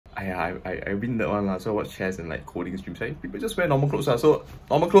I win that one lah. So I watch chess and like coding streams. Like, people just wear normal clothes lah. So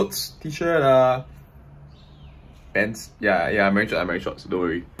normal clothes, t-shirt, pants. Yeah, I'm wearing shorts. Don't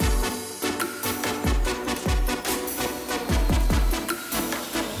worry.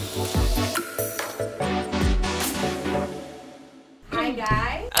 Hi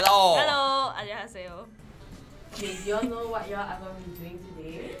guys. Hello. 안녕하세요. Okay, do you all know what you all are going to be doing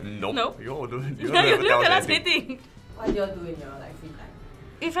today? Nope. You all don't. You You don't look at tell us us meeting. What do you all do in your like free time?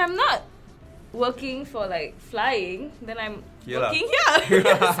 If I'm not working for like flying, then I'm Here working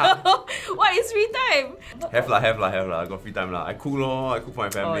here. So what is free time? Have lah. I got free time lah. I cook lor. I cook for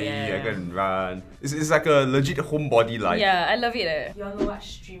my family. yeah. I go and run. It's like a legit homebody life. Yeah, I love it. Do you all know what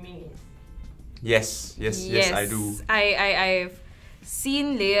streaming is? Yes, I do. I've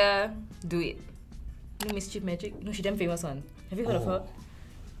seen Leia do it. You know Mischief Magic? No, she's damn famous one. Have you heard of her?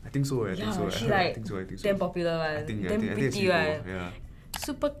 I think so. I think so. She I like think so. damn popular one. I think damn I've pretty seen one. before, yeah.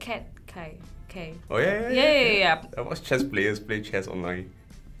 Super Cat Kai. Oh yeah. Yeah. I watch chess players play chess online.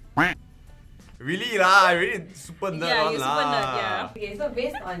 Really lah, really super nerd Yeah, one you're lah. super nerd, yeah. Okay, so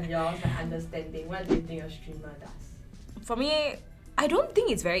based on your like, understanding, what do you think a streamer does? For me, I don't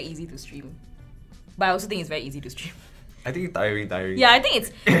think it's very easy to stream. But I also think it's very easy to stream. I think it's tiring. Yeah, I think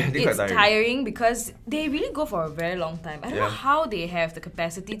it's quite tiring because they really go for a very long time. I don't know how they have the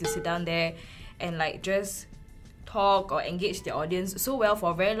capacity to sit down there and like just talk or engage the audience so well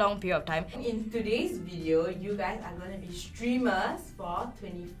for a very long period of time. In today's video, you guys are going to be streamers for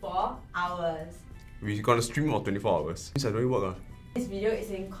 24 hours. We're gonna stream for 24 hours. Means I don't work. This video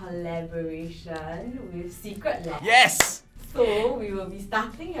is in collaboration with Secret Lab. Yes! So we will be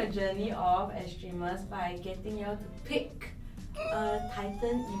starting your journey off as streamers by getting you all to pick a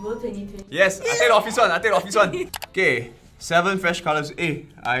Titan Evo 2020. Yes, I take the office one. Okay, 7 fresh colors.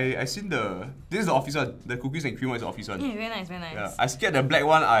 I seen this is the office one. The cookies and cream one is the office one. Yeah, very nice. Yeah, I scared the black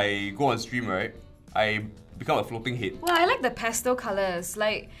one. I go on stream, right? I become a floating head. Well, I like the pastel colors.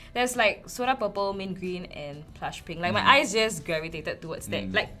 Like there's like soda purple, mint green, and plush pink. Like my eyes just gravitated towards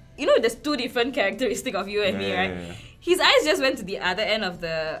that. Like you know, there's two different characteristics of you and me, right? Yeah. His eyes just went to the other end of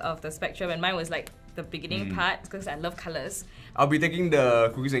the spectrum, and mine was like the beginning part because I love colors. I'll be taking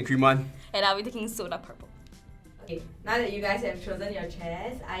the cookies and cream one. And I'll be taking soda purple. Okay, now that you guys have chosen your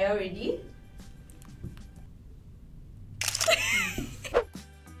chairs, are you all ready?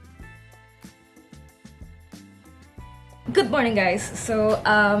 Good morning, guys. So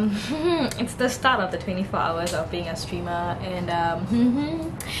it's the start of the 24 hours of being a streamer, and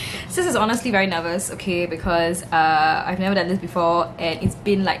this is honestly very nervous, okay, because I've never done this before and it's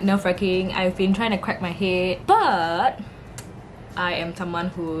been like nerve-wracking. I've been trying to crack my head, but I am someone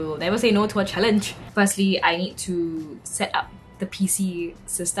who will never say no to a challenge. Firstly, I need to set up the PC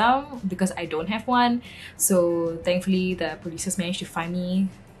system because I don't have one. So thankfully the producers managed to find me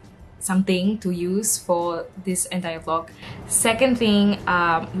something to use for this entire vlog. Second thing,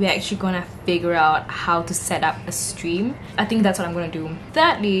 we're actually gonna figure out how to set up a stream. I think that's what I'm gonna do.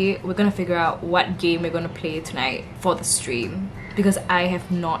 Thirdly, we're gonna figure out what game we're gonna play tonight for the stream because I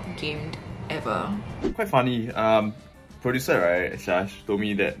have not gamed ever. Quite funny. Producer, right, Shash, told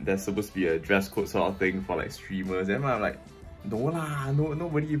me that there's supposed to be a dress code sort of thing for like streamers, and I'm like, no lah,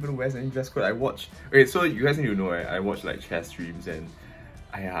 nobody even wears any dress code. I watch. Okay, so you guys need to know, right? I watch like chess streams and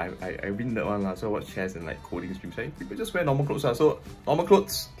I win that one lah. So I watch chess and like coding streams. Like, people just wear normal clothes lah. So normal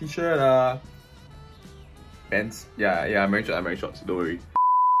clothes, t-shirt, pants. Yeah, I'm wearing shorts. Don't worry.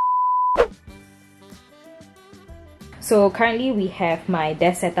 So currently we have my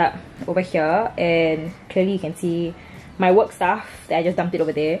desk set up over here, and clearly you can see my work stuff that I just dumped it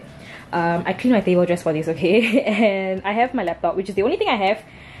over there. I cleaned my table just for this, okay? And I have my laptop, which is the only thing I have,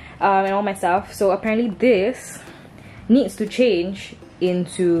 and all my stuff. So apparently this needs to change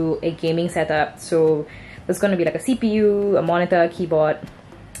into a gaming setup. So there's gonna be like a CPU, a monitor, a keyboard.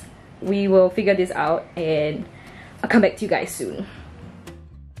 We will figure this out and I'll come back to you guys soon.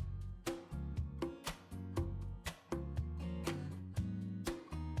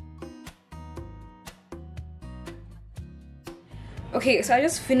 Okay, so I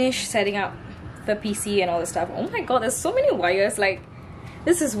just finished setting up the PC and all the stuff. Oh my god, there's so many wires. Like,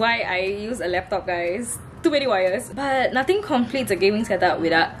 this is why I use a laptop, guys. Too many wires. But nothing completes a gaming setup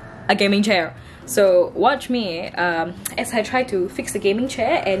without a gaming chair. So watch me as I try to fix the gaming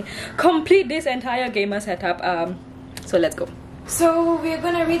chair and complete this entire gamer setup. So let's go. So we're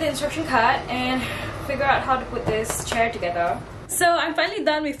gonna read the instruction card and figure out how to put this chair together. So I'm finally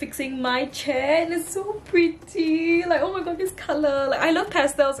done with fixing my chair and it's so pretty. Like, oh my god, this color. Like, I love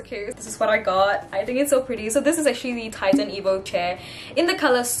pastels, okay? This is what I got. I think it's so pretty. So this is actually the Titan Evo chair in the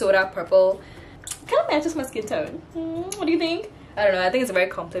color soda purple. Kind of matches my skin tone. What do you think? I don't know, I think it's very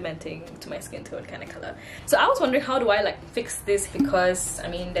complimenting to my skin tone kind of color. So I was wondering, how do I like fix this, because I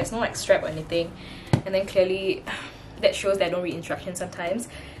mean there's no like strap or anything, and then clearly that shows that I don't read instructions sometimes.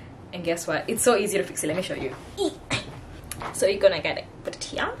 And guess what, it's so easy to fix it. Let me show you. So you're gonna get it, put it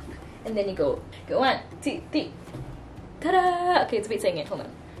here, and then you go 1, 2, 3, ta-da! Okay, it's a bit saying it, hold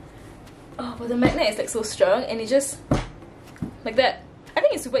on. Oh, but the magnet is like so strong, and it's just like that. I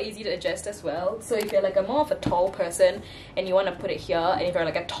think it's super easy to adjust as well. So if you're like a more of a tall person and you want to put it here, and if you're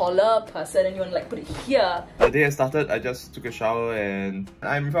like a taller person and you want to like put it here. The day I started, I just took a shower and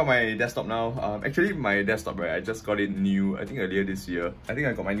I'm in front of my desktop now. Actually, my desktop, right, I just got it new, I think earlier this year. I think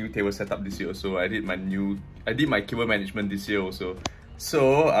I got my new table set up this year also. I did my cable management this year also.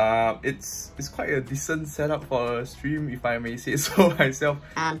 So it's quite a decent setup for a stream, if I may say so myself.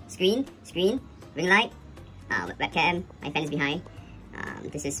 Screen, ring light, webcam, my fan is behind.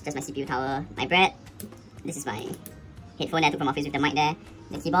 This is just my CPU tower, my bread. This is my headphone that I took from office with the mic there,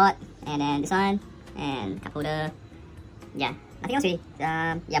 the keyboard, and then this one, and cup holder. Yeah, nothing else really.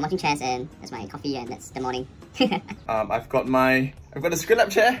 Yeah, mounting chairs, and that's my coffee, and that's the morning. I've got the Scale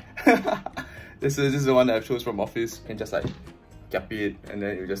Lab chair. This is the one that I've chose from office. You can just like cap it, and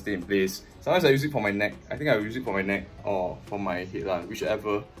then it will just stay in place. Sometimes I use it for my neck. I think I will use it for my neck or for my head,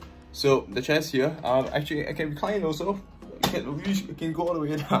 whichever. So the chair's here. Actually, I can recline also. You can go all the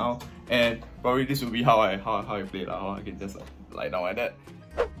way down, and probably this will be how I play it. I can just like lie down like that.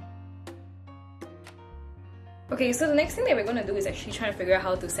 Okay, so the next thing that we're gonna do is actually trying to figure out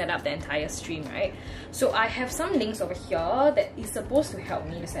how to set up the entire stream, right? So I have some links over here that is supposed to help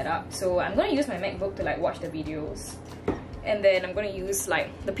me to set up. So I'm gonna use my MacBook to like watch the videos, and then I'm gonna use like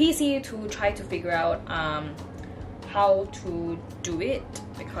the PC to try to figure out how to do it,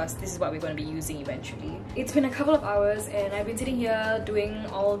 because this is what we're going to be using eventually. It's been a couple of hours and I've been sitting here doing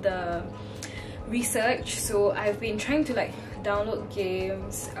all the research. So I've been trying to like download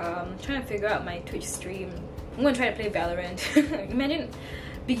games, trying to figure out my Twitch stream. I'm going to try to play Valorant. Imagine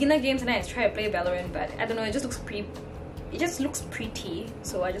beginner games and I try to play Valorant, but I don't know, it just looks pretty,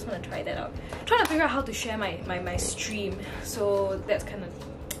 so I just want to try that out. I'm trying to figure out how to share my stream, so that's kind of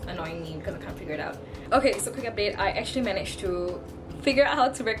annoying me because I can't figure it out. Okay, so quick update, I actually managed to figure out how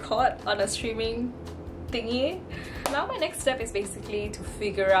to record on a streaming thingy. Now my next step is basically to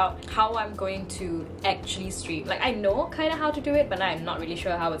figure out how I'm going to actually stream. Like, I know kind of how to do it, but I'm not really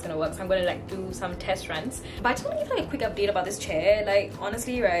sure how it's gonna work, so I'm gonna like do some test runs. But I just want to give like a quick update about this chair. Like,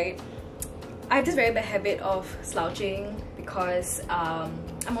 honestly, right, I have this very bad habit of slouching because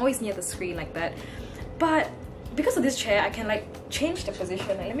I'm always near the screen like that. But because of this chair, I can like change the position.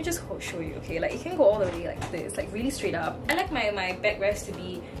 Like, let me just show you, okay? Like, it can go all the way like this, like really straight up. I like my backrest to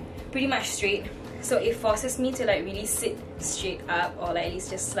be pretty much straight, so it forces me to like really sit straight up, or like at least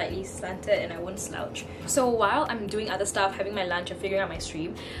just slightly slanted, and I won't slouch. So while I'm doing other stuff, having my lunch and figuring out my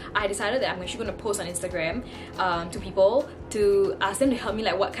stream, I decided that I'm actually going to post on Instagram to people to ask them to help me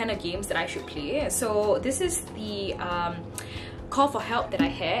like what kind of games that I should play. So this is the call for help that I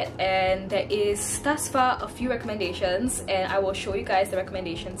had, and there is thus far a few recommendations, and I will show you guys the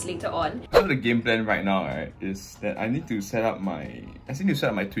recommendations later on. So the game plan right now, right, is that I need to set up my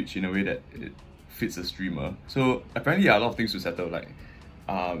Twitch in a way that it fits a streamer. So apparently there are a lot of things to settle, like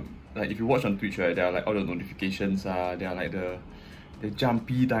if you watch on Twitch, right, there are like all the notifications, there are like the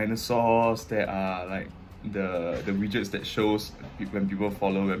jumpy dinosaurs, there are like the widgets that shows when people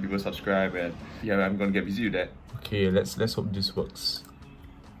follow, when people subscribe, and yeah, I'm gonna get busy with that. Okay, let's hope this works.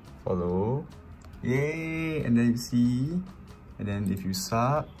 Follow. Yay! And then you see. And then if you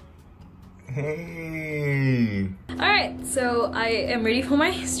sub. Hey! Alright, so I am ready for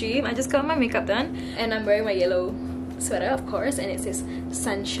my stream. I just got my makeup done. And I'm wearing my yellow sweater, of course. And it says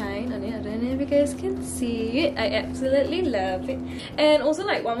sunshine on it. I don't know if you guys can see it. I absolutely love it. And also,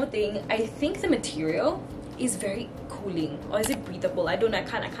 like, one more thing. I think the material is very cooling, or is it breathable? I don't know, I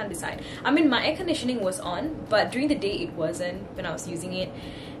can't decide. I mean, my air conditioning was on, but during the day it wasn't when I was using it,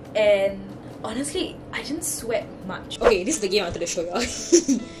 and honestly I didn't sweat much. Okay, this is the game I wanted to show y'all.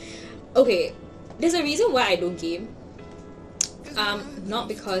 Okay, there's a reason why I don't game. Not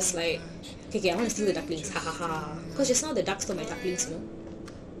because like, okay, I want to steal the ducklings, hahaha, because just now the ducks stole my ducklings, you know.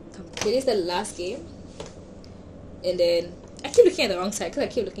 Okay, this is the last game, and then I keep looking at the wrong side because I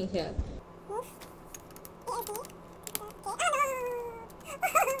keep looking here.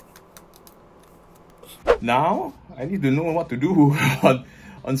 Now I need to know what to do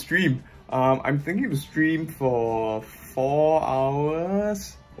on stream. I'm thinking to stream for 4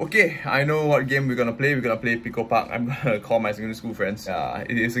 hours. Okay, I know what game we're gonna play. We're gonna play Pico Park. I'm gonna call my secondary school friends.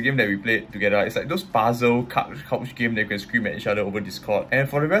 It's a game that we played together. It's like those puzzle couch game that you can scream at each other over Discord. And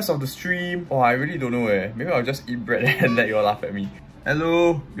for the rest of the stream, I really don't know Maybe I'll just eat bread and let you all laugh at me.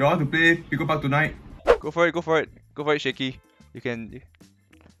 Hello, you want to play Pico Park tonight? Go for it, go for it. Go for it, Shaky. You can...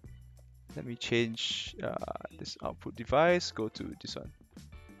 Let me change this output device. Go to this one.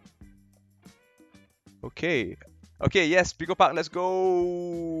 Okay. Okay, yes, Pico Park, let's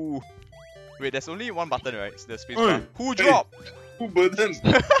go! Wait, there's only one button, right? It's the space bar. Who dropped? Who burdened?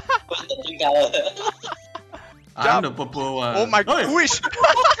 I'm the purple one. Oh my god, wish!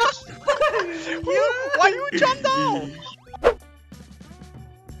 Why you jump down?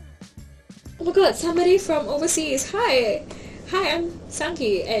 Oh my god, somebody from overseas. Hi, I'm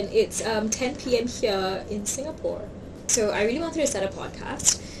Sanki, and it's 10 p.m. here in Singapore. So I really wanted to start a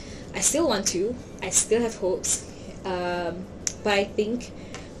podcast. I still want to. I still have hopes. But I think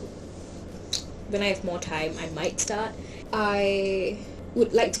when I have more time, I might start. I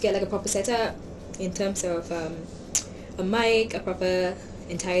would like to get like a proper setup in terms of a mic, a proper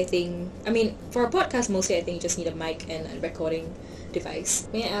entire thing. I mean, for a podcast, mostly I think you just need a mic and a recording device.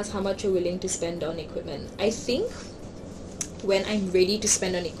 May I ask how much you're willing to spend on equipment? I think when I'm ready to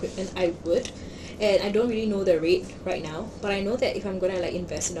spend on equipment, I would. And I don't really know the rate right now, but I know that if I'm gonna like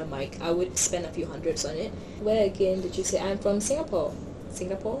invest in a mic, I would spend a few hundreds on it. Where again did you say? I'm from Singapore.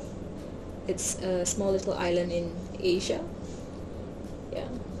 Singapore? It's a small little island in Asia. Yeah.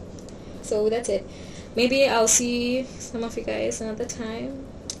 So that's it. Maybe I'll see some of you guys another time.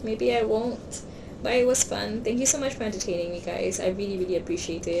 Maybe I won't. But it was fun. Thank you so much for entertaining me, guys. I really, really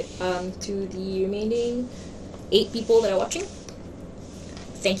appreciate it. To the remaining 8 people that are watching,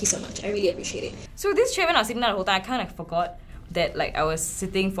 thank you so much. I really appreciate it. So this trip when I was sitting there the whole time, I kind of forgot that like I was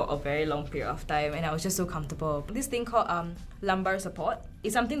sitting for a very long period of time and I was just so comfortable. This thing called lumbar support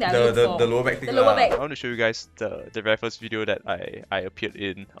is something that I look for. The lower back thing. The lower back. I want to show you guys the very first video that I appeared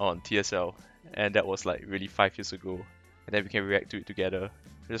in on TSL, and that was like really 5 years ago, and then we can react to it together.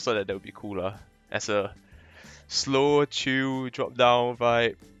 I just thought that would be cooler as a slow, chill, drop down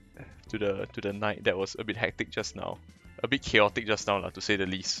vibe to the night that was a bit hectic just now. A bit chaotic just now, to say the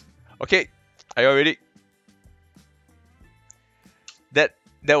least. Okay, are you all ready?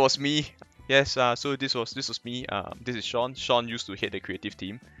 That was me. Yes, so this was me. This is Sean. Sean used to head the creative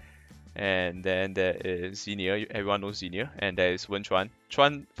team. And then there is Xenia, everyone knows Xenia. And there is Wen Chuan.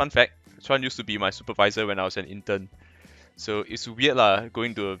 Chuan, fun fact, Chuan used to be my supervisor when I was an intern. So it's weird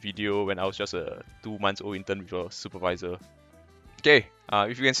going to a video when I was just a 2 months old intern with a supervisor. Okay,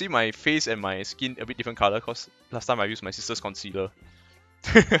 if you can see my face and my skin a bit different color, cause last time I used my sister's concealer.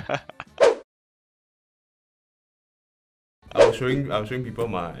 I was showing people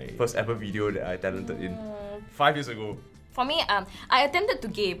my first ever video that I talented in 5 years ago. For me, I attempted to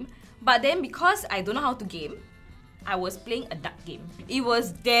game, but then because I don't know how to game, I was playing a duck game. It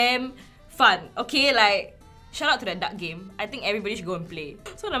was damn fun. Okay, like shout out to the duck game. I think everybody should go and play.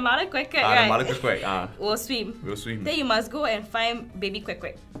 So the mother quack quack, right? The mother quack quack. Will swim. Will swim. Then you must go and find baby quack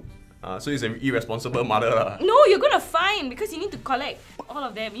quack. So it's an irresponsible mother. No, you're gonna find because you need to collect all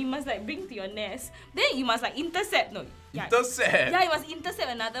of them. You must like bring to your nest. Then you must like intercept. No, yeah. Intercept? Yeah, you must intercept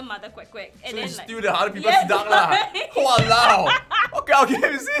another mother quack quack. And so then you like, steal the other people's yes, duck lah. right. Walao. What kind of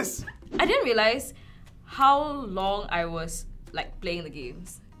game is this? I didn't realize how long I was like playing the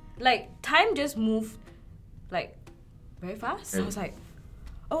games. Like time just moved like very fast. I was like,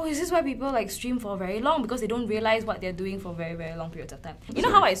 oh, is this why people like stream for very long? Because they don't realize what they're doing for very, very long periods of time. You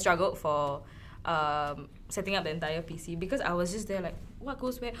know how I struggled for setting up the entire PC? Because I was just there like, what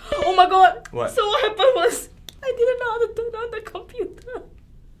goes where? Oh my god! What? So what happened was, I didn't know how to turn on the computer.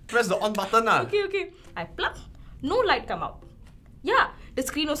 Press the on button lah. Okay. I plug, no light come out. Yeah, the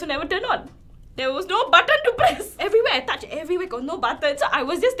screen also never turned on. There was no button to press. Everywhere I touched, everywhere got no button. So I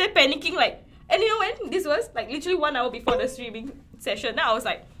was just there panicking like, and you know when this was? Like literally 1 hour before the streaming session. Now I was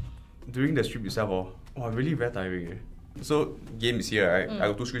like... During the stream itself, really very tiring. So game is here, right? I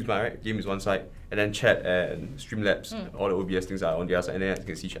got 2 screens, right? Game is one side, and then chat and Streamlabs, all the OBS things are on the other side, and then I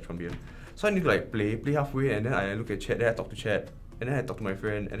can see chat from here. So I need to like play halfway, and then I look at chat, then I talk to chat, and then I talk to my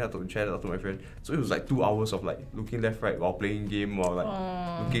friend, and then I talk to chat, I talk to my friend. So it was like 2 hours of like looking left, right, while playing game, while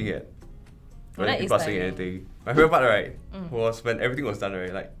like looking at whether people are saying anything. My favorite part, right, was when everything was done,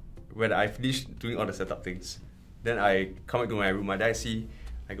 right? Like when I finished doing all the setup things, then I come back to my room, and then I see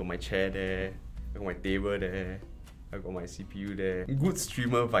I got my chair there, I got my table there, I got my CPU there. Good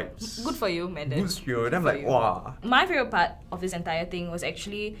streamer vibes. Good for you, Madden. Good streamer. Then I'm like, wow. My favorite part of this entire thing was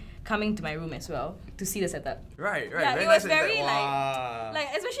actually coming to my room as well to see the setup. Right. Yeah, very it was nice. very Wow. like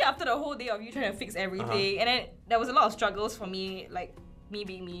especially after the whole day of you trying to fix everything, and then there was a lot of struggles for me, like me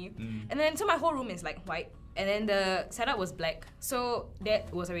being me. And then so my whole room is like white, and then the setup was black. So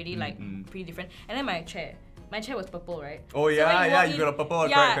that was already like pretty different. And then my chair was purple, right? Oh yeah, you got a purple one.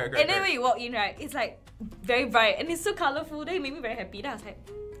 Yeah, correct. and then when you walk in, right, it's like very bright and it's so colorful. Then it made me very happy. Then I was like,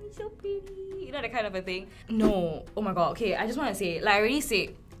 it's so pretty, you know, that kind of a thing. No, oh my god. Okay, I just want to say, like I already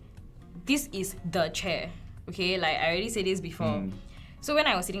said, this is the chair. Okay, like I already said this before. So when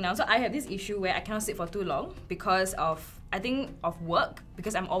I was sitting down, so I have this issue where I cannot sit for too long because of, I think, of work,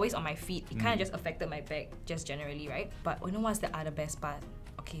 because I'm always on my feet. It kind of just affected my back, just generally, right? But you know what's the other best part?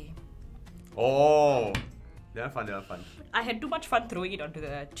 Okay. Oh, they are fun. I had too much fun throwing it onto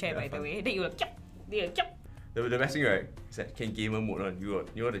the chair, by the way. Then you were The best thing, right, is that can gamer mode on. You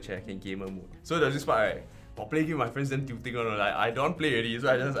know the chair can gamer mode. So there's this part, right, while playing game with my friends, then tilting on, like I don't play already, so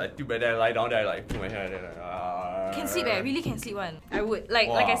I just like tilt back there, lie down there, like put my hair there, like, Can sleep, really can sleep one. I would, like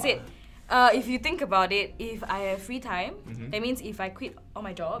I said, if you think about it, if I have free time, that means if I quit all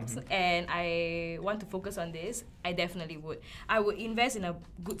my jobs and I want to focus on this, I definitely would. I would invest in a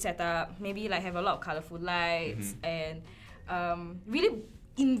good setup, maybe like have a lot of colorful lights and really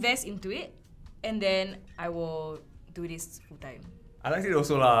invest into it, and then I will do this full time. I like it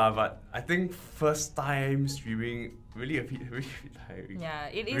also lah, but I think first time streaming really a bit tiring. Yeah,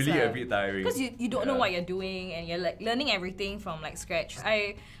 it is really a bit tiring. because you don't know what you're doing and you're like learning everything from like scratch.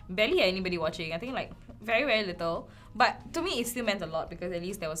 I barely had anybody watching. I think like very little, but to me it still meant a lot because at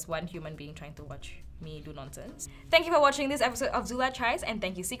least there was one human being trying to watch me do nonsense. Thank you for watching this episode of ZULA Tries, and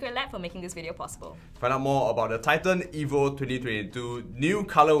thank you Secret Lab for making this video possible. Find out more about the Titan Evo 2022 new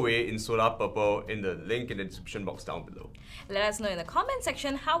colorway in solar purple in the link in the description box down below. Let us know in the comment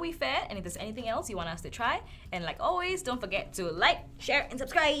section how we fared and if there's anything else you want us to try. And like always, don't forget to like, share, and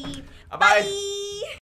subscribe. Bye.